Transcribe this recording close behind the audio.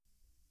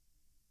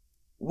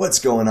What's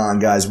going on,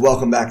 guys?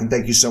 Welcome back and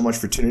thank you so much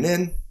for tuning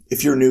in.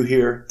 If you're new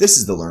here, this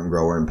is the Learn,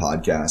 Grow, Earn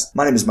podcast.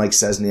 My name is Mike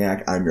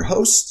Sesniak. I'm your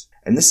host,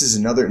 and this is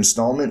another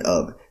installment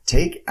of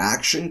Take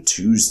Action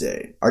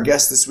Tuesday. Our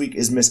guest this week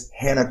is Miss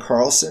Hannah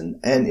Carlson,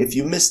 and if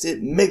you missed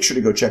it, make sure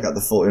to go check out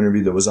the full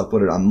interview that was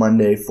uploaded on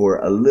Monday for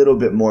a little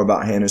bit more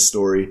about Hannah's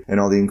story and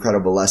all the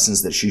incredible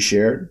lessons that she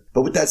shared.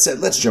 But with that said,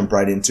 let's jump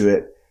right into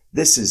it.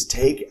 This is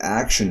Take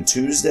Action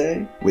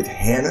Tuesday with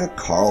Hannah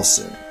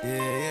Carlson.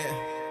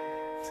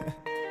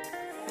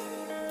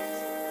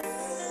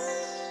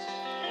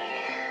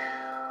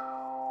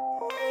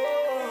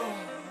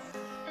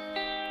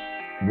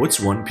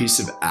 What's one piece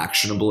of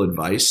actionable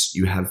advice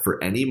you have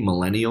for any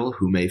millennial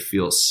who may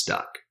feel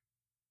stuck?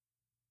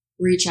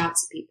 Reach out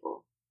to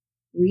people.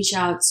 Reach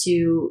out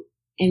to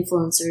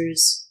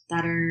influencers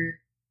that are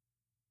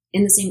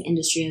in the same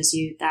industry as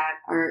you, that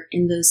are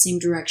in the same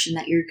direction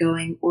that you're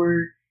going,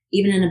 or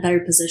even in a better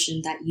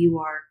position that you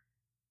are,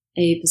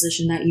 a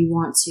position that you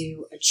want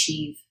to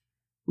achieve.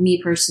 Me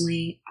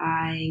personally,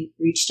 I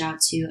reached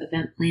out to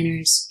event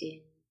planners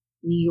in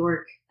New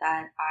York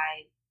that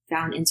I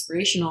found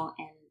inspirational,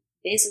 and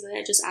basically,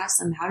 I just asked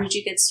them, how did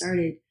you get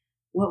started?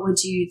 What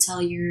would you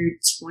tell your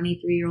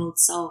 23-year-old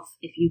self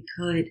if you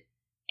could?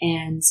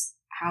 And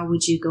how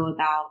would you go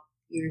about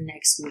your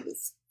next move?